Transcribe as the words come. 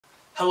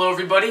Hello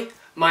everybody,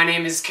 my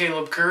name is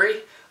Caleb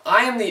Curry.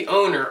 I am the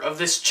owner of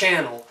this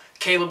channel,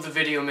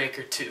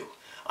 CalebTheVideoMaker2.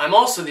 I'm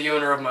also the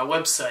owner of my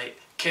website,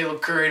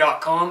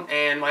 CalebCurry.com,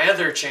 and my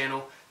other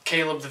channel,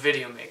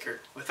 CalebTheVideoMaker,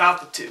 without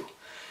the two.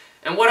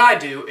 And what I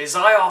do is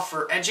I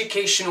offer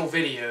educational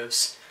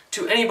videos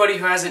to anybody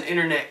who has an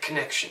internet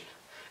connection.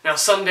 Now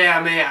someday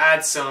I may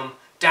add some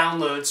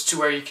downloads to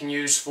where you can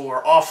use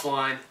for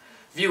offline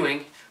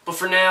viewing, but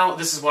for now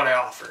this is what I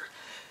offer.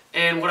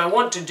 And what I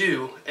want to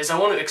do is I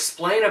want to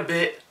explain a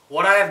bit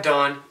what I have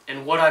done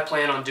and what I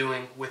plan on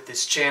doing with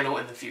this channel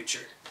in the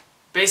future.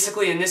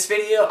 Basically in this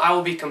video I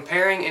will be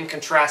comparing and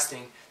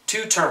contrasting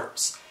two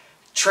terms,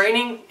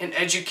 training and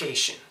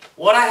education.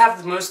 What I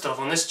have the most of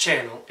on this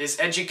channel is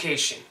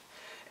education.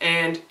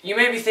 And you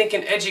may be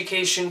thinking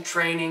education,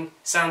 training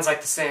sounds like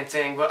the same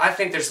thing, but I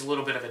think there's a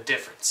little bit of a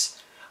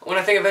difference. When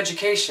I think of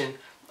education,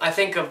 I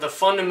think of the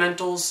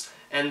fundamentals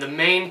and the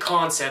main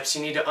concepts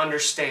you need to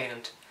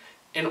understand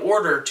in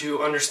order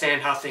to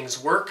understand how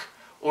things work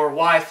or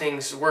why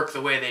things work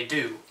the way they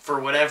do for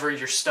whatever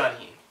you're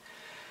studying.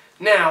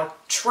 Now,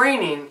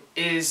 training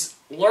is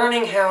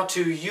learning how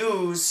to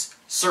use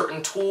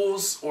certain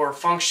tools or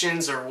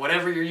functions or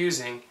whatever you're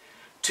using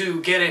to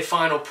get a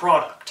final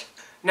product.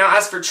 Now,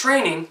 as for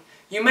training,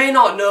 you may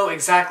not know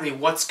exactly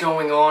what's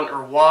going on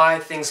or why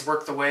things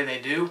work the way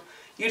they do.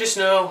 You just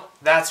know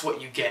that's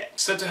what you get.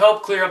 So to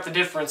help clear up the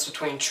difference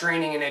between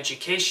training and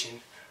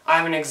education, I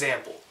have an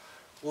example.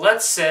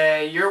 Let's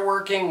say you're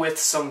working with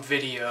some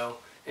video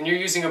and you're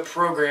using a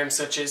program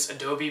such as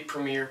Adobe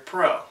Premiere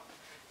Pro.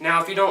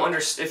 Now if you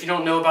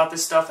don't know about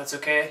this stuff, that's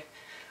okay.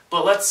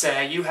 But let's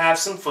say you have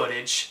some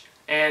footage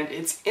and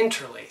it's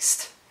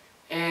interlaced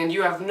and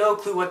you have no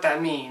clue what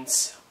that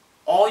means.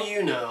 All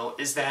you know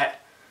is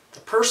that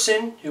the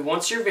person who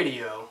wants your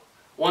video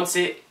wants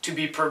it to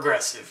be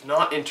progressive,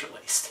 not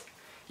interlaced.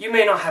 You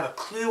may not have a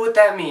clue what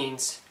that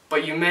means,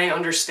 but you may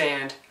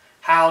understand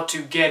how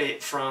to get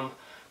it from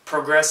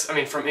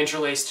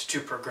interlaced to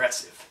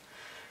progressive.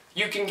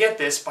 You can get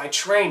this by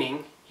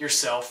training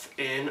yourself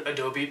in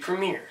Adobe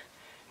Premiere.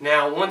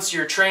 Now, once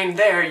you're trained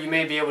there, you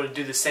may be able to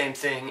do the same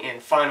thing in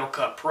Final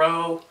Cut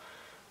Pro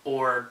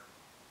or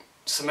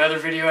some other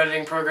video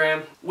editing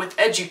program. With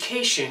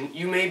education,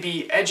 you may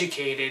be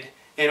educated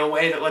in a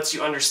way that lets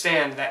you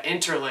understand that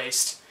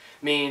interlaced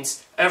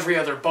means every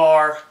other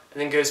bar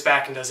and then goes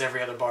back and does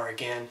every other bar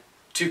again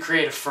to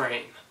create a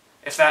frame.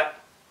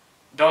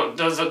 Don't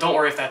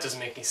worry if that doesn't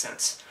make any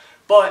sense.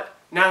 But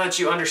now that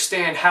you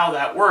understand how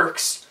that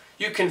works,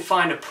 you can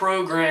find a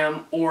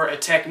program or a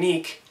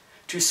technique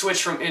to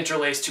switch from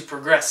interlaced to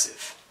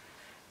progressive.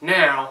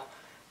 Now,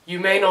 you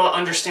may not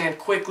understand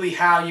quickly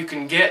how you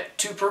can get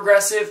to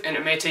progressive, and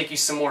it may take you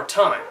some more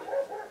time.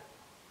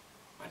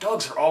 My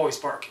dogs are always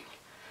barking.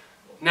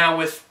 Now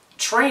with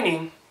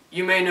training,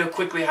 you may know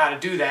quickly how to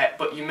do that,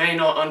 but you may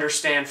not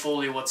understand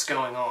fully what's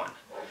going on.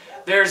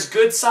 There's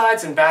good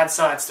sides and bad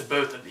sides to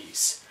both of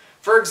these.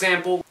 For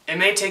example, it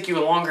may take you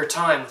a longer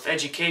time with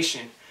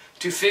education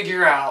to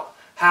figure out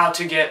how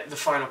to get the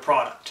final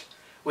product.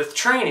 With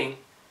training,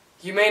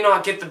 you may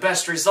not get the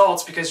best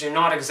results because you're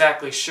not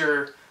exactly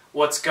sure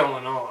what's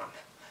going on.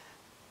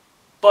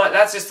 But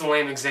that's just a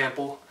lame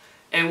example.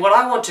 And what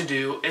I want to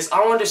do is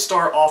I want to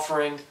start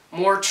offering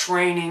more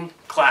training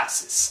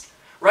classes.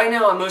 Right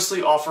now I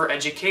mostly offer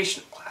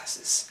educational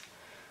classes.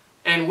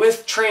 And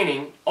with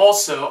training,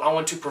 also I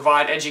want to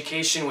provide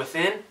education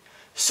within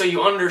so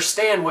you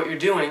understand what you're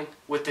doing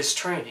with this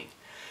training.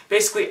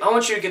 Basically, I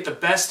want you to get the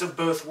best of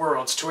both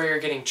worlds to where you're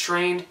getting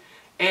trained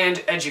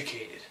and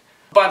educated.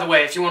 By the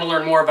way, if you want to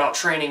learn more about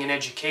training and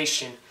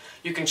education,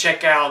 you can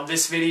check out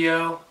this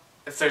video,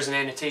 if there's an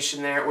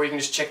annotation there, or you can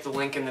just check the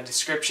link in the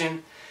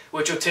description,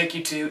 which will take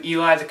you to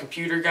Eli the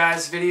Computer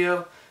Guy's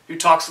video, who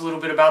talks a little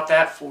bit about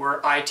that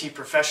for IT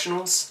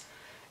professionals.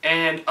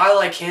 And I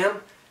like him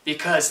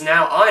because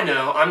now I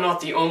know I'm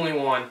not the only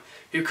one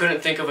who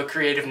couldn't think of a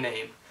creative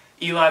name.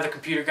 Eli the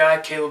Computer Guy,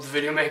 Caleb the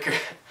Video Maker.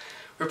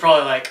 We're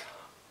probably like,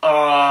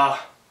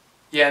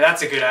 yeah,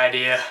 that's a good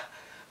idea.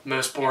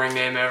 Most boring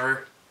name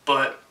ever.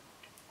 But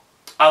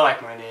I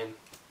like my name,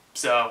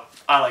 so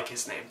I like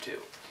his name too.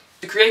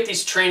 To create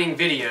these training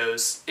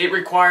videos, it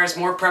requires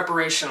more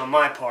preparation on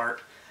my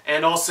part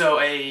and also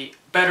a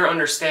better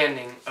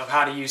understanding of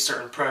how to use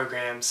certain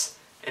programs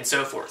and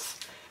so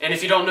forth. And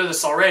if you don't know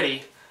this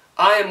already,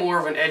 I am more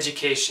of an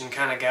education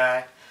kind of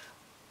guy.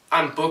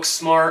 I'm book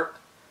smart.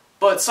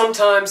 But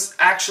sometimes,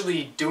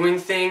 actually doing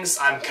things,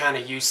 I'm kind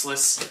of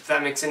useless, if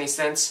that makes any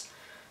sense.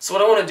 So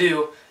what I want to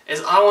do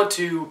is I want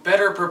to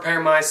better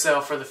prepare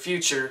myself for the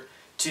future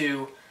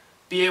to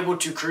be able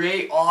to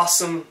create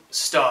awesome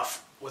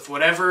stuff with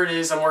whatever it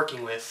is I'm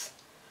working with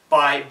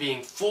by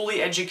being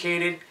fully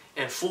educated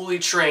and fully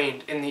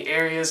trained in the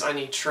areas I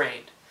need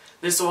trained.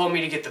 This will help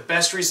me to get the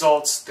best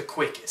results the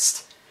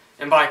quickest.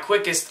 And by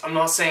quickest, I'm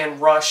not saying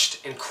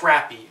rushed and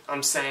crappy.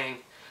 I'm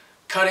saying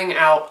cutting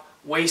out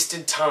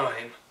wasted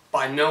time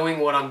by knowing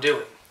what I'm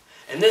doing.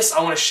 And this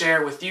I want to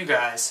share with you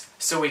guys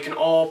so we can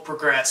all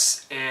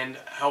progress and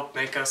help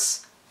make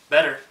us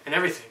better in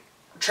everything.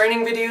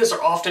 training videos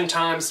are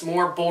oftentimes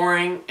more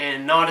boring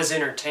and not as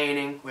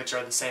entertaining, which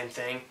are the same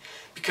thing,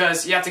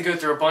 because you have to go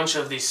through a bunch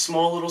of these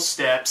small little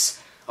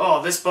steps.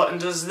 Oh, this button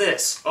does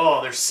this.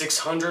 Oh, there's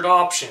 600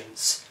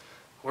 options.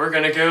 We're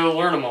gonna go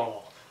learn them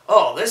all.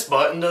 Oh, this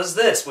button does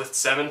this with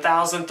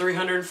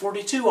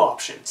 7,342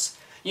 options.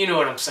 You know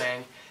what I'm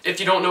saying. If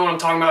you don't know what I'm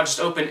talking about, just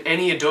open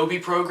any Adobe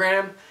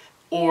program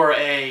or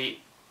a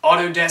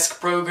Autodesk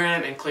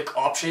program and click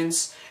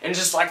options and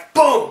just like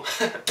boom.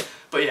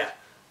 But yeah,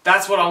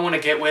 that's what I want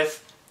to get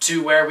with,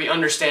 to where we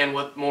understand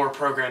what more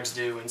programs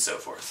do and so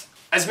forth.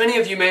 As many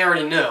of you may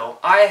already know,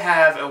 I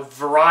have a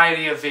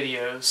variety of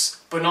videos,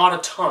 but not a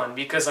ton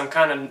because I'm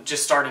kind of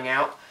just starting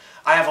out.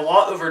 I have a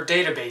lot over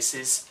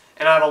databases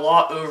and I have a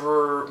lot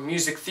over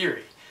music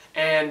theory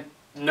and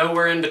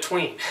nowhere in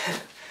between.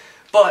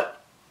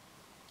 But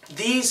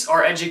these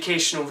are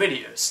educational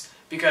videos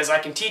because I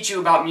can teach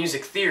you about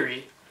music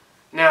theory.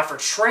 Now for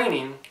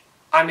training,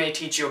 I may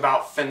teach you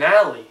about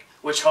Finale,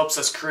 which helps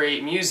us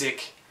create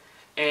music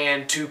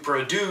and to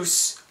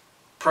produce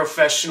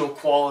professional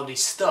quality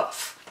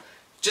stuff.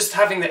 Just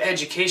having the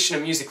education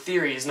of music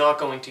theory is not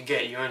going to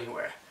get you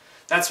anywhere.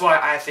 That's why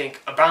I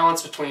think a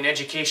balance between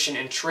education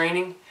and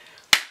training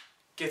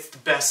gets the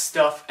best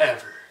stuff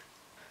ever.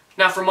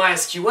 Now for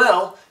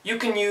MySQL, you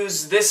can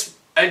use this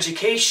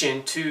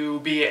education to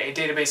be a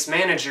database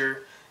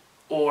manager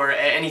or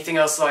anything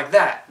else like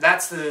that.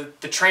 That's the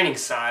training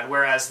side,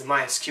 whereas the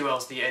MySQL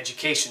is the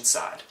education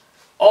side.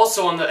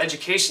 Also on the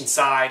education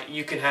side,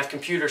 you can have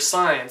computer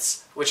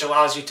science, which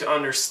allows you to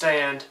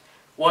understand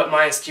what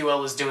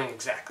MySQL is doing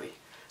exactly.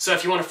 So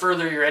if you want to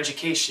further your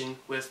education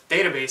with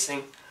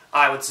databasing,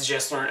 I would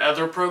suggest learn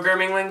other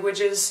programming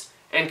languages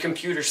and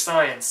computer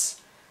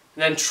science.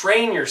 Then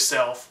train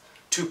yourself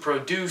to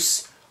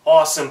produce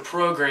awesome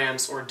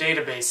programs or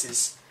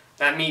databases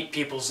that meet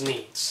people's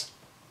needs.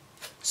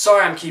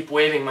 Sorry I keep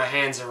waving my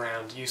hands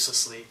around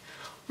uselessly.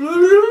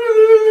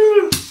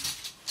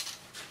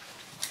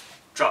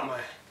 Drop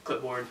my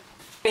clipboard.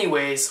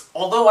 Anyways,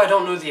 although I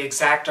don't know the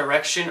exact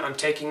direction I'm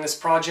taking this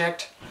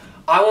project,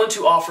 I want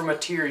to offer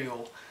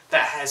material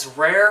that has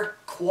rare,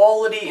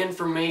 quality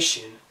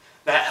information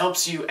that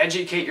helps you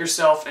educate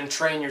yourself and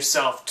train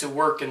yourself to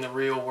work in the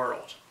real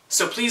world.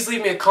 So please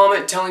leave me a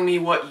comment telling me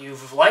what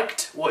you've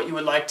liked, what you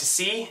would like to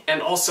see,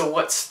 and also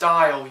what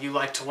style you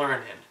like to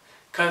learn in.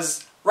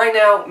 Because right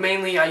now,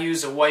 mainly I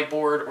use a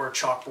whiteboard or a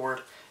chalkboard,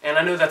 and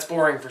I know that's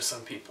boring for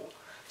some people.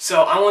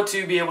 So I want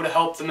to be able to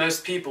help the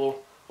most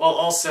people while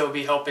also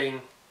be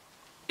helping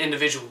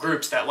individual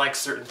groups that like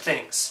certain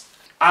things.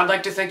 I'd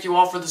like to thank you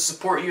all for the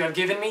support you have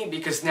given me,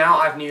 because now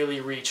I've nearly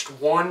reached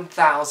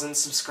 1,000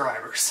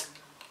 subscribers.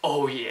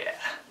 Oh yeah.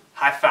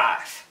 High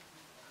five.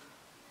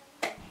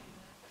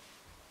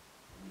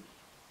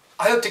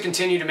 I hope to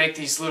continue to make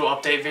these little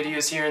update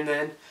videos here and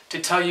then to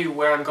tell you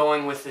where I'm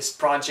going with this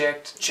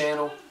project,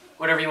 channel,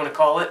 whatever you want to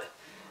call it.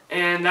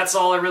 And that's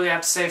all I really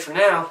have to say for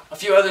now. A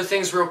few other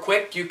things real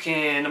quick. You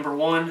can, number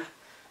 1,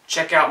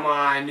 check out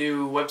my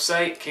new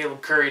website,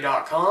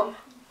 CalebCurry.com.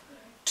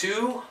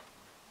 2,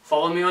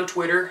 follow me on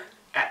Twitter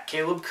at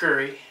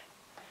CalebCurry.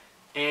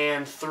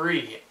 And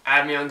 3,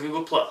 add me on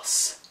Google+.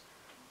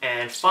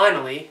 And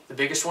finally, the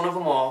biggest one of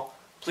them all,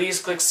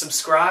 please click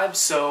subscribe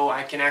so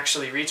I can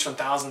actually reach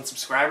 1,000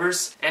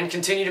 subscribers and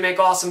continue to make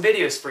awesome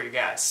videos for you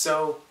guys.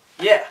 So,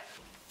 yeah.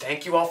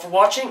 Thank you all for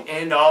watching,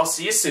 and I'll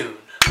see you soon.